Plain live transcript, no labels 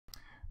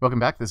Welcome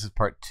back. This is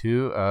part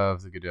 2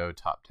 of the Godot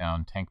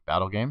top-down tank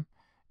battle game.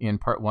 In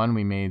part 1,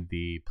 we made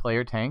the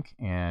player tank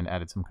and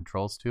added some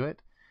controls to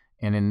it.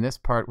 And in this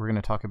part, we're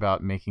going to talk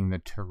about making the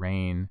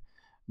terrain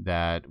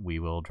that we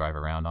will drive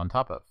around on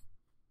top of.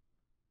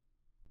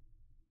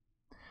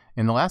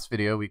 In the last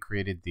video, we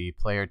created the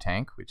player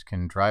tank, which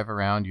can drive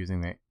around using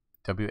the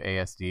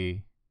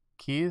WASD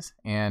keys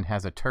and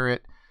has a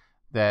turret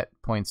that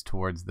points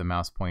towards the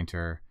mouse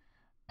pointer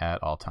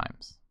at all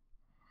times.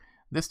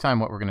 This time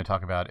what we're going to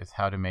talk about is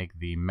how to make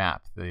the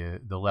map, the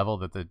level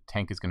that the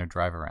tank is going to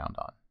drive around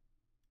on.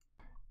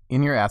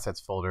 In your assets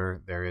folder,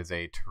 there is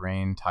a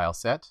terrain tile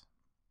set,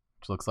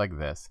 which looks like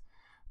this,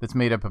 that's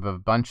made up of a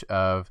bunch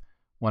of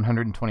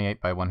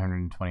 128 by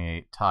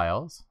 128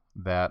 tiles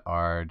that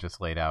are just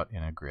laid out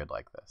in a grid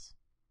like this.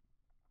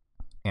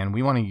 And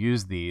we want to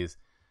use these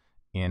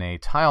in a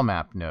tile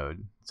map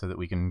node so that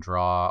we can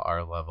draw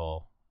our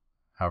level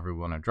however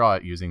we want to draw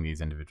it using these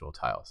individual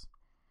tiles.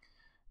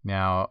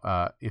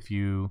 Now, if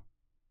you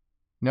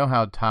know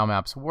how tile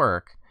maps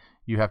work,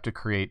 you have to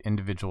create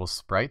individual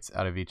sprites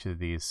out of each of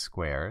these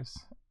squares,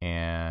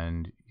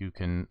 and you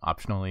can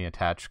optionally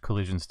attach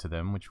collisions to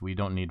them, which we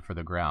don't need for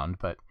the ground,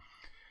 but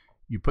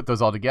you put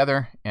those all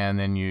together and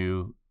then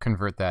you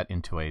convert that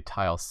into a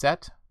tile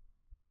set,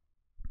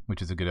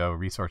 which is a Godot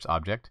resource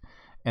object,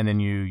 and then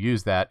you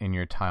use that in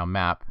your tile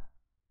map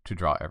to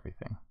draw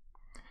everything.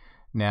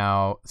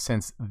 Now,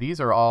 since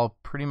these are all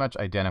pretty much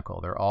identical,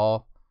 they're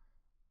all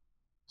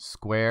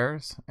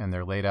squares and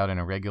they're laid out in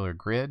a regular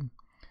grid,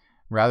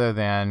 rather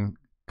than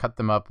cut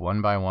them up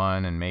one by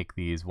one and make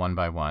these one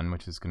by one,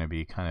 which is going to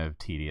be kind of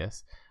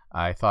tedious,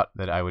 I thought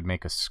that I would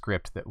make a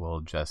script that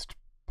will just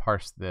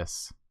parse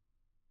this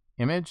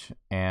image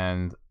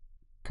and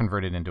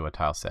convert it into a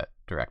tile set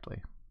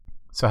directly.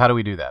 So how do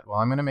we do that? Well,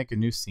 I'm going to make a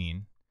new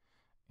scene,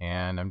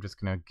 and I'm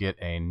just going to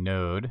get a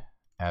node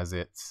as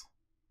its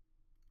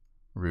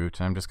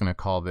root. I'm just going to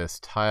call this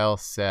tile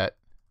set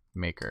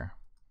maker.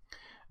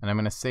 And I'm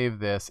going to save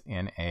this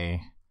in a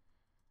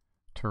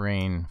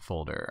terrain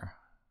folder.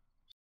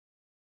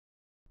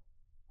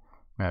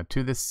 Now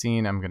to this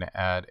scene, I'm going to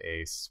add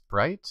a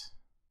sprite.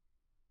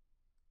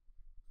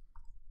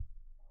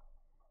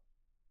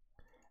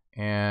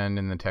 And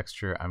in the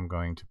texture, I'm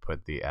going to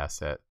put the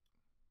asset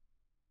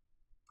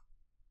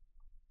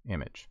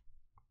image.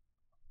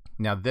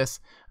 Now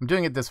I'm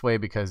doing it this way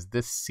because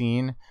this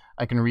scene,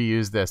 I can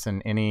reuse this,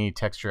 and any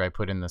texture I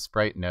put in the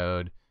sprite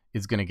node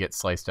is going to get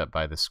sliced up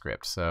by the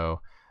script. So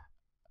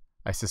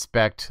I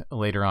suspect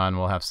later on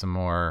we'll have some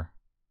more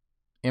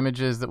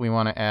images that we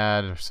want to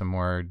add, or some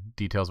more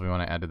details we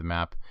want to add to the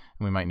map,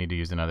 and we might need to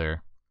use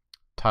another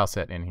tile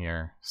set in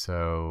here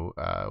so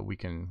we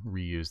can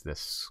reuse this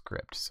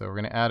script. So we're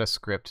going to add a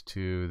script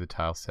to the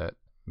tile set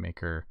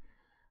maker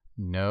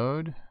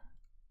node,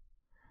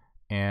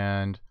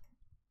 and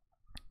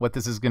what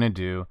this is going to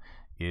do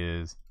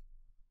is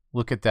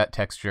look at that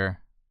texture,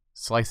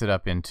 slice it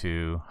up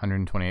into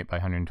 128 by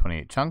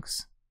 128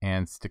 chunks,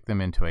 and stick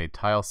them into a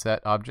tile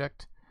set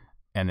object,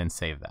 and then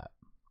save that.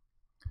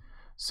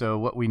 So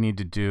what we need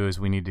to do is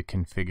we need to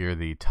configure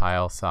the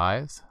tile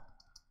size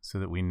so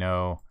that we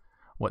know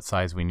what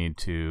size we need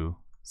to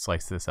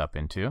slice this up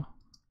into.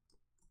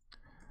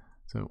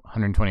 So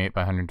 128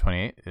 by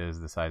 128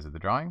 is the size of the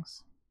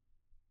drawings.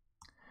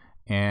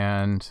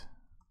 And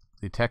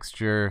the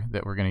texture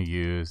that we're going to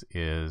use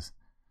is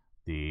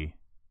the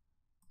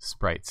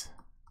sprites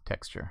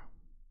texture.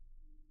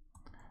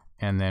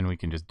 And then we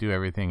can just do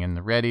everything in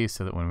the ready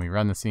so that when we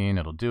run the scene,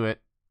 it'll do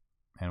it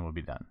and we'll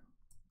be done.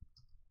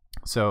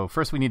 So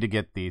first we need to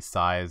get the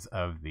size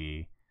of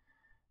the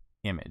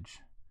image.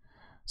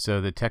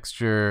 So the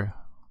texture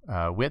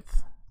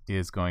width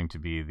is going to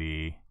be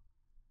the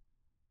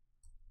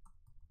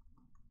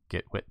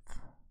get width.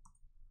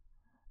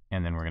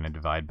 And then we're going to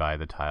divide by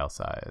the tile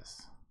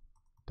size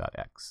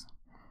 .x.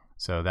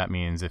 So that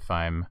means if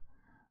I'm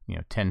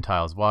 10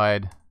 tiles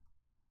wide,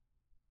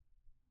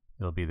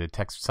 it'll be the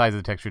size of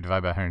the texture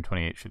divided by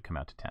 128 should come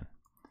out to 10.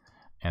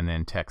 And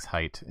then text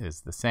height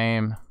is the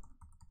same.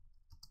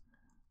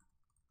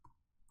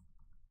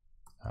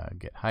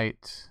 Get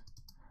height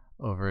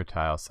over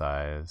tile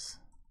size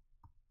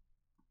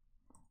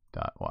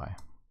 .y.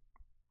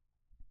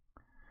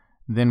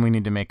 Then we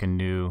need to make a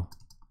new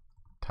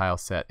tile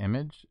set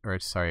image, or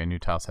sorry, a new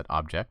tile set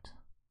object.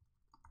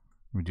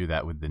 We do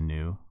that with the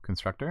new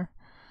constructor.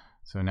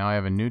 So now I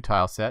have a new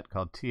tile set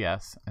called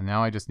TS, and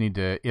now I just need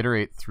to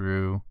iterate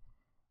through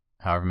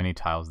however many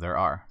tiles there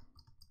are.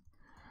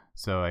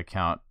 So I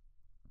count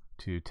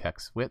to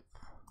text width,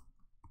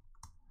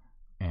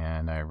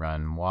 and I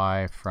run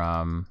y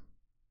from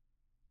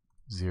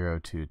 0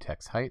 to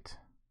text height,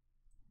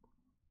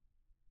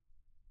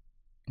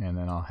 and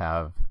then I'll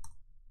have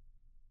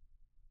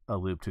a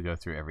loop to go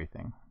through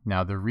everything.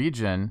 Now the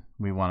region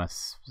we want to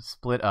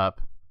split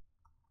up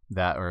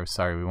that, or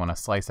sorry, we want to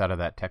slice out of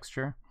that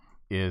texture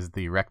is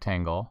the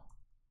rectangle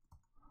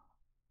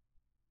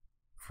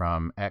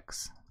from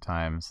x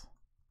times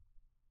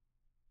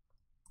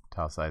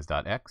tile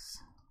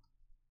size.x,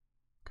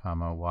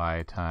 comma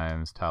y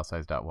times tile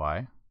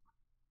size.y.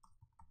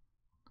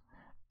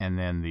 And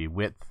then the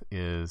width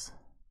is,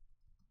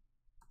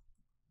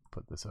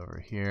 put this over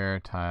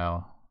here,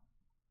 tile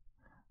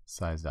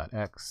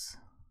size.x,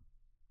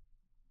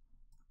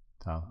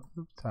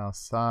 tile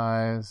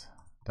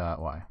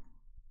size.y.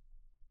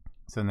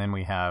 So then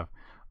we have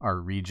our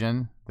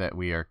region that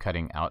we are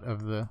cutting out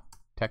of the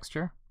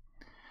texture.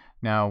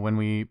 Now, when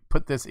we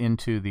put this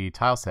into the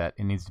tile set,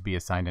 it needs to be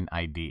assigned an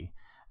ID.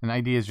 An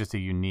ID is just a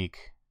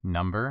unique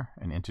number,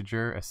 an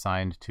integer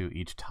assigned to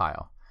each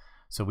tile.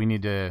 So we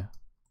need to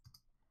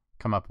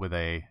come up with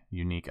a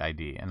unique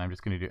ID, and I'm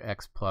just going to do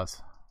x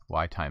plus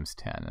y times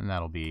 10, and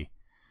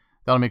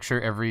that'll make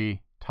sure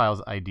every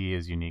tile's ID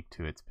is unique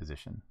to its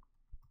position.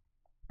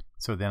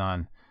 So then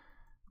on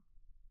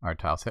our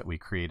tile set, we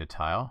create a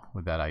tile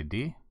with that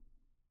ID,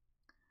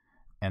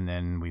 and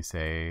then we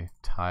say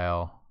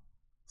tile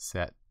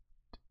set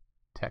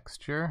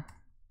texture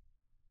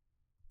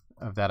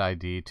of that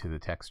ID to the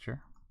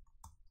texture,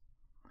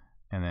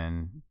 and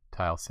then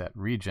tile set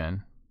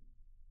region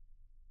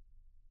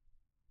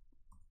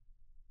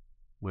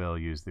will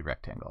use the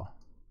rectangle.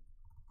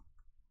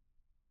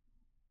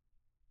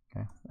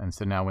 Okay, and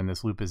so now when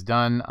this loop is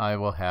done, I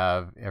will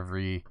have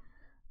every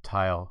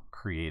tile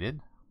created.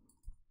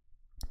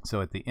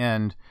 So at the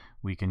end,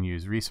 we can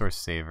use Resource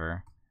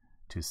Saver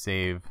to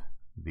save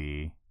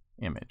the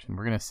image, and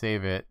we're going to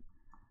save it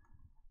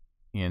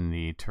in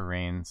the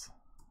terrain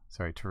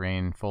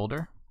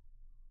folder.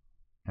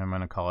 And I'm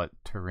going to call it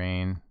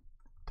terrain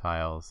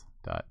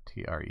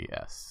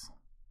tiles.tres.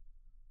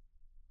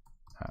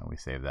 We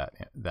save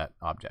that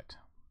object.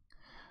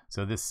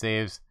 So this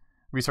saves,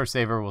 Resource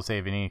Saver will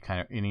save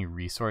any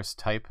resource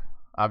type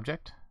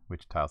object,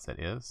 which tile set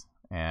is,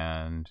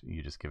 and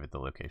you just give it the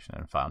location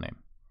and file name.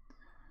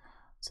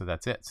 So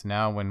that's it. So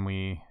now when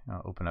we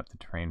open up the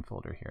terrain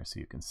folder here, so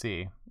you can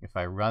see if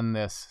I run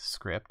this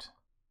script,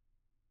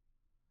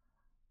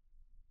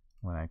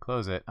 when I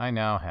close it, I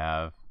now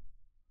have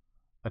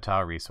a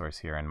tile resource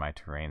here in my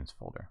terrains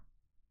folder.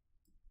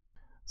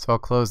 So I'll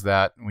close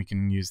that. We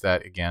can use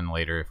that again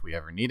later if we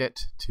ever need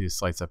it to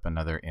slice up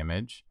another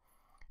image.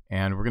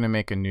 And we're going to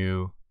make a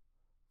new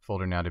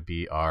folder now to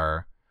be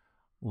our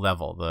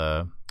level,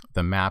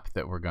 the map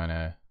that we're going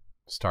to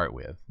start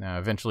with. Now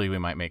eventually we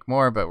might make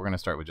more, but we're going to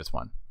start with just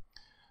one.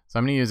 So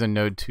I'm going to use a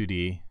node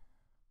 2D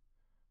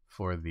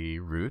for the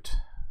root,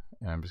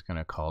 and I'm just going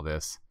to call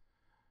this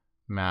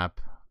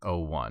map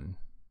 01.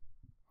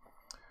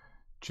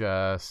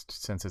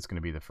 Just since it's going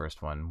to be the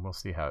first one, we'll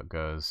see how it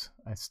goes.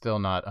 I'm still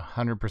not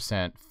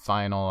 100%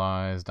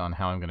 finalized on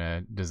how I'm going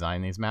to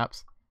design these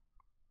maps,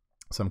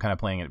 so I'm kind of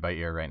playing it by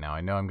ear right now.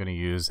 I know I'm going to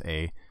use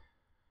a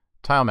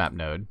tile map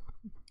node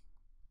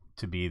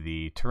to be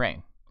the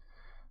terrain.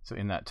 So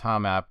in that tile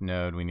map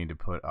node, we need to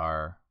put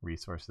our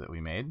resource that we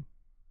made,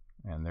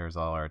 and there's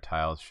all our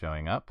tiles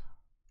showing up.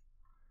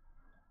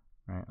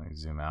 All right, let me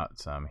zoom out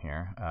some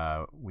here.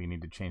 We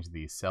need to change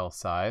the cell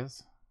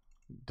size.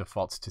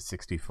 Defaults to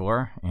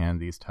 64, and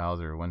these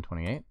tiles are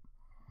 128.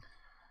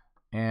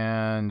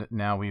 And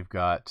now we've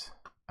got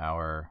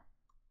our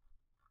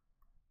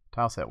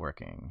tile set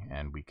working,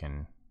 and we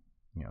can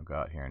go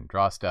out here and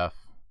draw stuff,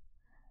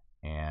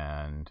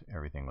 and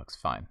everything looks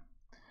fine.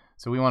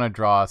 So we want to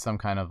draw some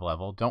kind of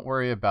level. Don't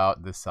worry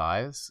about the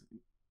size,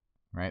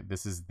 right?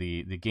 This is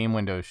the game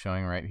window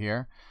showing right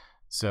here.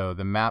 So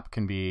the map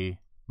can be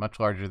much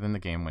larger than the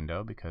game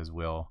window because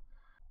we'll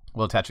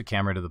attach a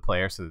camera to the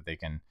player so that they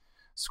can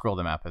scroll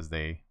the map as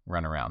they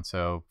run around.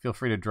 So feel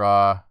free to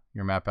draw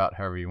your map out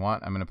however you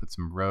want. I'm going to put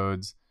some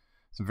roads,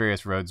 some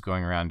various roads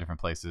going around different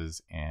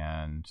places,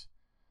 and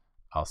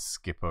I'll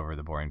skip over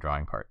the boring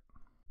drawing part.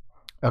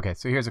 Okay,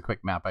 so here's a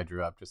quick map I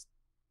drew up. Just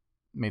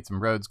made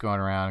some roads going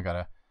around. I got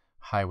a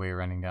highway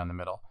running down the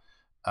middle.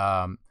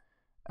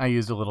 I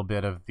used a little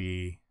bit of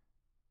the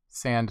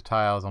sand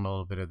tiles and a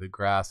little bit of the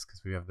grass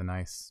because we have the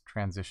nice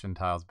transition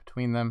tiles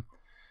between them.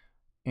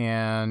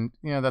 And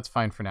that's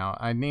fine for now.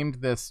 I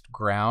named this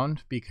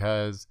ground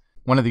because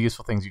one of the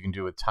useful things you can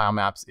do with tile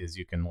maps is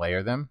you can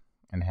layer them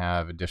and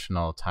have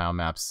additional tile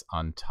maps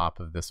on top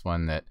of this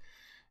one that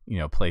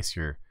place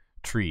your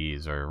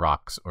trees or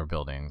rocks or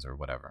buildings or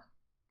whatever.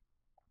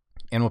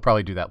 And we'll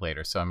probably do that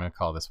later, so I'm going to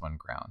call this one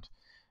ground.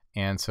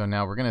 And so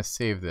now we're going to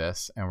save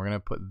this, and we're going to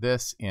put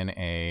this in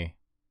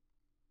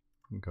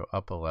go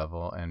up a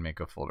level and make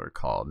a folder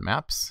called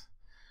maps.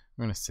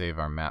 We're going to save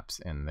our maps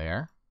in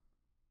there.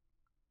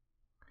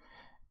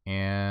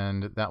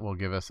 And that will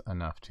give us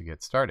enough to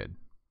get started.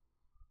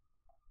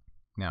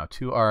 Now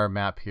to our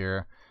map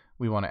here,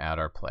 we want to add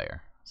our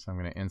player. So I'm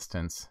going to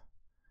instance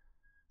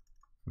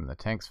from the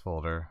tanks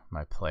folder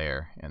my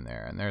player in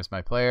there. And there's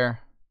my player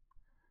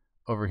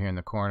over here in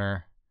the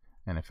corner.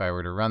 And if I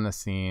were to run the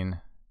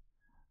scene,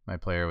 my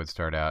player would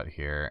start out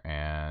here,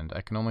 and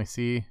I can only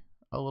see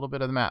a little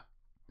bit of the map.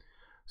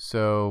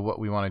 So what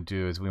we want to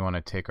do is we want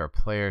to take our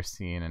player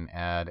scene and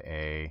add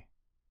a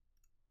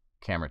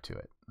camera to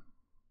it.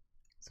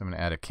 So I'm going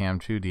to add a cam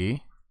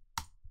 2D,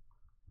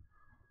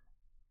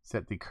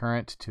 set the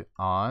current to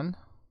on,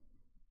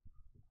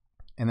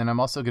 and then I'm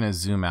also going to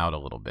zoom out a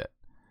little bit.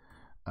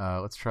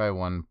 Let's try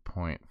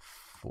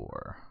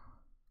 1.4.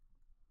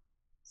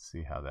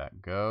 see how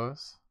that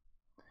goes.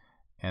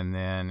 And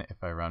then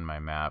if I run my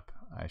map,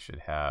 I should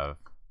have,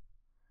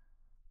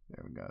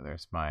 there we go,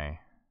 there's my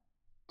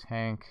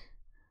tank.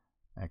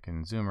 I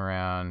can zoom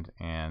around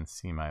and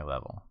see my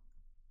level.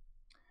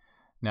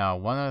 Now,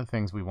 one of the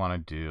things we want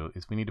to do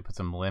is we need to put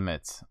some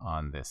limits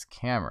on this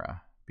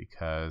camera,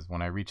 because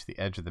when I reach the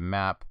edge of the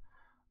map,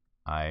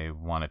 I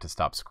want it to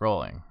stop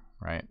scrolling,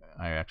 right?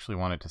 I actually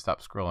want it to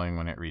stop scrolling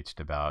when it reached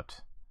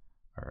about,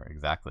 or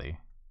exactly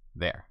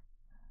there,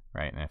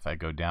 right? And if I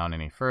go down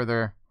any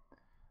further,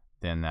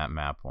 then that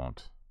map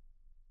won't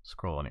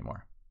scroll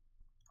anymore.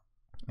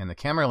 And the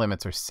camera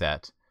limits are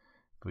set.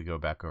 If we go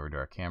back over to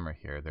our camera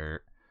here,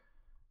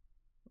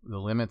 the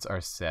limits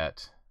are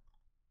set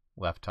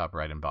left, top,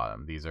 right, and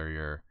bottom. These are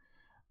your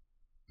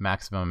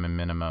maximum and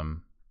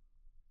minimum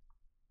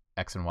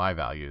X and Y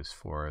values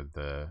for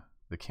the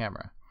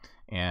camera.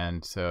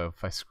 And so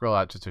if I scroll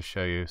out just to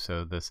show you,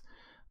 so this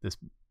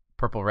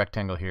purple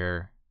rectangle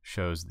here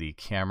shows the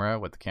camera,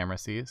 what the camera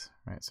sees,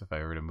 right? So if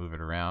I were to move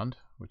it around,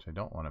 which I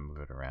don't want to move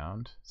it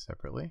around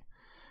separately,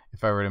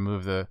 if I were to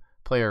move the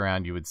player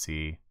around, you would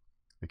see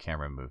the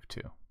camera move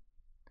too.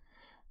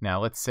 Now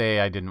let's say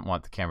I didn't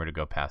want the camera to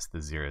go past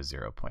the 0,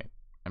 0 point.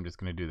 I'm just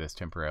going to do this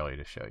temporarily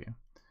to show you.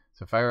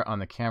 So if I were on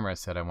the camera,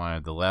 said I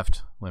wanted the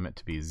left limit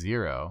to be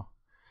 0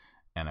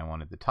 and I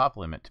wanted the top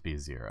limit to be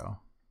 0,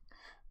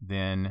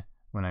 then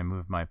when I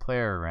move my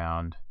player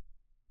around,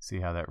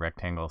 see how that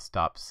rectangle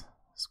stops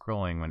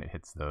scrolling when it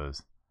hits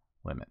those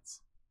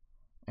limits.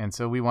 And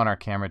so we want our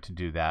camera to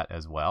do that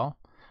as well,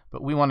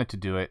 but we want it to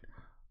do it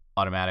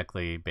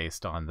automatically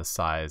based on the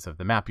size of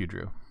the map you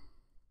drew.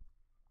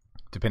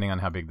 Depending on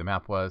how big the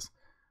map was,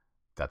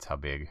 that's how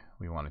big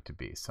we want it to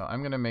be. So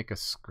I'm going to make a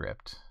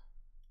script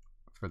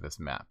for this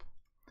map.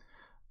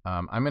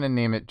 I'm going to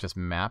name it just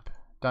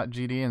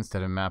map.gd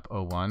instead of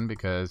map01,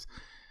 because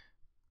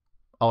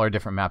all our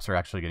different maps are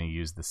actually going to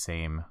use the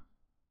same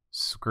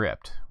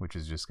script, which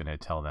is just going to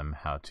tell them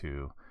how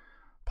to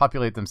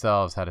populate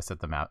themselves, how to set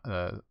the map,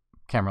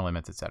 camera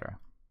limits, etc.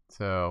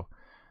 So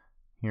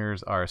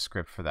here's our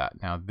script for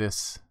that. Now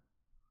this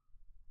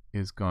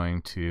is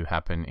going to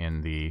happen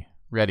in the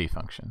ready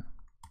function.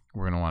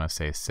 We're going to want to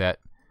say set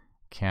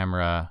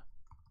camera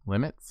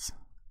limits,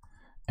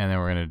 and then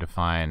we're going to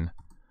define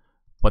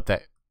what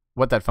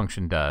that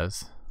function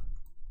does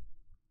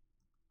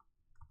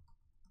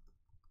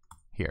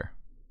here.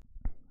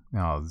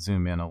 Now I'll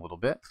zoom in a little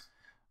bit.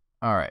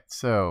 All right,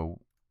 so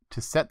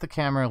to set the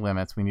camera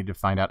limits, we need to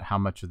find out how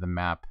much of the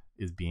map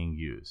is being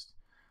used.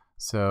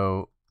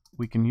 So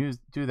we can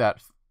do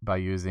that by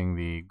using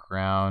the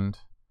ground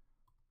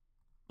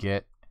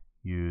get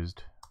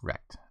used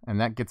rect,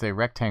 and that gets a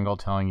rectangle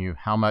telling you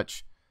how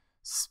much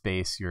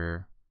space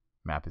your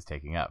map is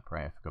taking up,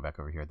 right? If I go back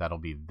over here, that'll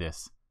be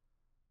this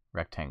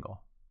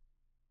rectangle,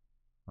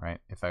 right?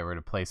 If I were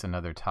to place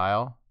another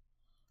tile,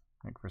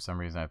 like for some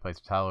reason I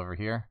placed a tile over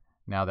here,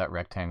 now that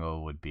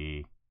rectangle would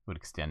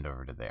extend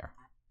over to there,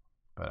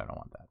 but I don't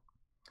want that.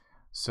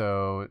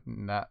 So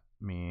that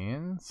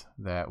means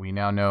that we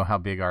now know how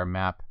big our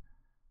map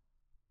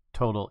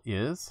total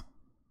is.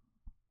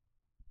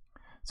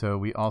 So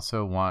we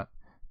also want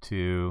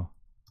to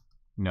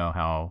know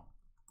how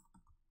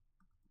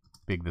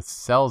big the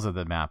cells of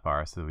the map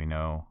are, so we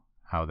know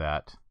how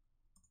that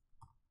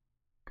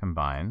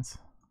combines.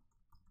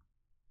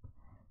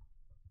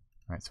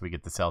 All right, so we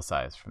get the cell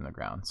size from the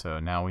ground. So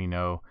now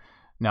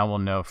we'll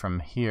know from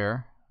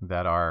here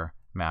that our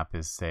map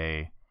is,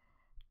 say,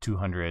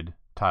 200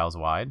 tiles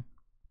wide.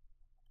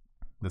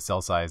 The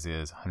cell size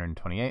is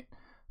 128,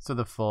 so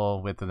the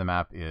full width of the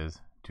map is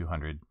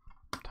 200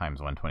 times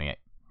 128.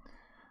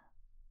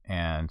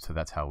 And so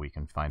that's how we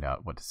can find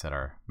out what to set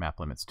our map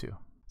limits to.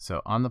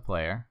 So on the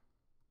player,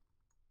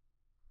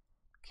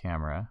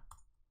 camera,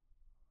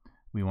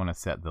 we want to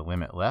set the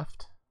limit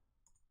left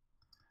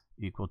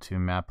equal to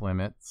map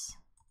limits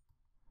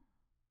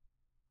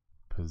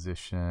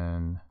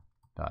position.x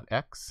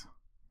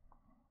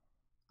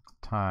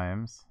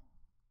times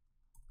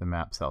the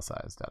map cell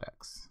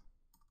size.x.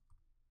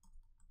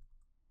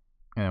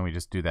 And then we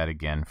just do that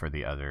again for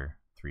the other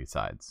three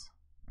sides.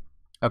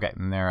 Okay,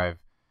 and there I've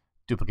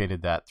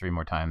duplicated that 3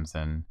 more times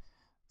and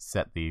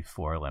set the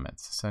 4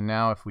 limits. So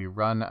now if we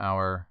run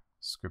our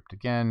script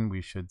again,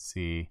 we should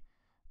see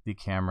the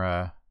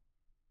camera.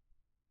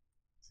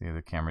 See,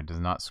 the camera does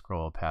not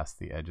scroll past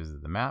the edges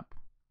of the map,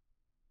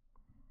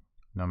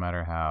 no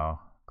matter how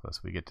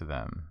close we get to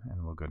them.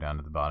 And we'll go down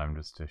to the bottom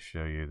just to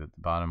show you that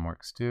the bottom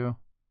works too.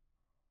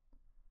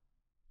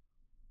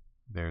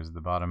 There's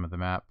the bottom of the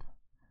map,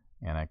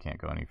 and I can't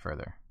go any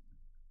further.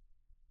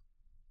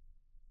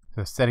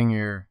 So setting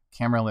your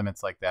camera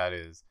limits like that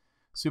is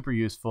super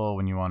useful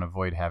when you want to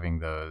avoid having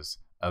those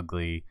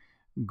ugly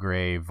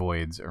gray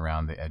voids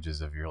around the edges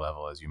of your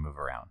level as you move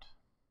around.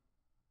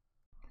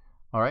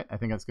 All right, I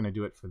think that's going to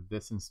do it for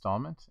this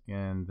installment.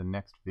 In the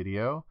next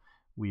video,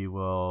 we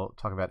will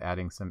talk about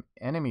adding some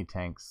enemy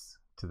tanks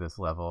to this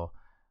level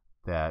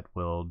that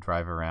will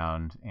drive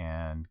around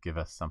and give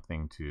us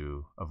something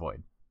to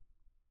avoid.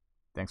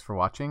 Thanks for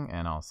watching,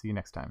 and I'll see you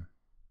next time.